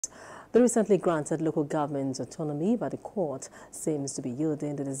The recently granted local government autonomy by the court seems to be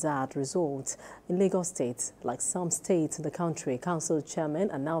yielding the desired results. In Lagos State, like some states in the country, council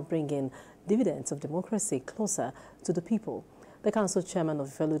chairmen are now bringing dividends of democracy closer to the people. The council chairman of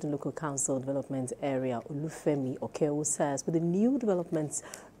Ifelodun Local Council Development Area, Olufemi Okeo, says with the new development,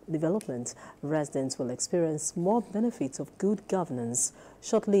 residents will experience more benefits of good governance.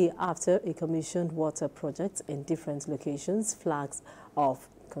 Shortly after, a commissioned water project in different locations flags off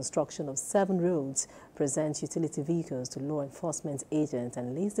construction of 7 roads, presents utility vehicles to law enforcement agents,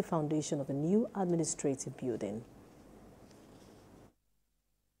 and lays the foundation of a new administrative building.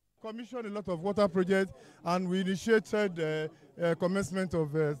 Commissioned a lot of water projects, and we initiated commencement of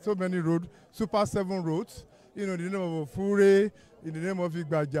so many roads, Super 7 roads, in the name of Fure, in the name of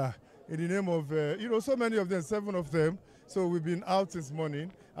Igbaja, in the name of, so many of them, 7 of them. So we've been out this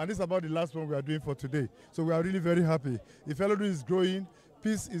morning, and this is about the last one we are doing for today. So we are really very happy. Ifelodun is growing,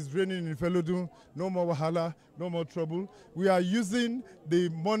 peace is reigning in Ifelodun, no more wahala, no more trouble. We are using the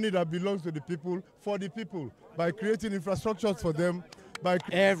money that belongs to the people for the people by creating infrastructures for them.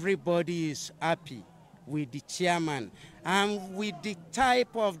 Everybody is happy with the chairman and with the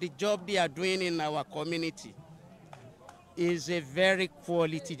type of the job they are doing in our community. Is a very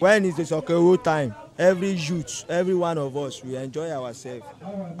quality. When it's the Okeo time, every youth, every one of us, we enjoy ourselves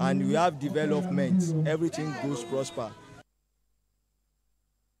and we have development. Everything goes prosper.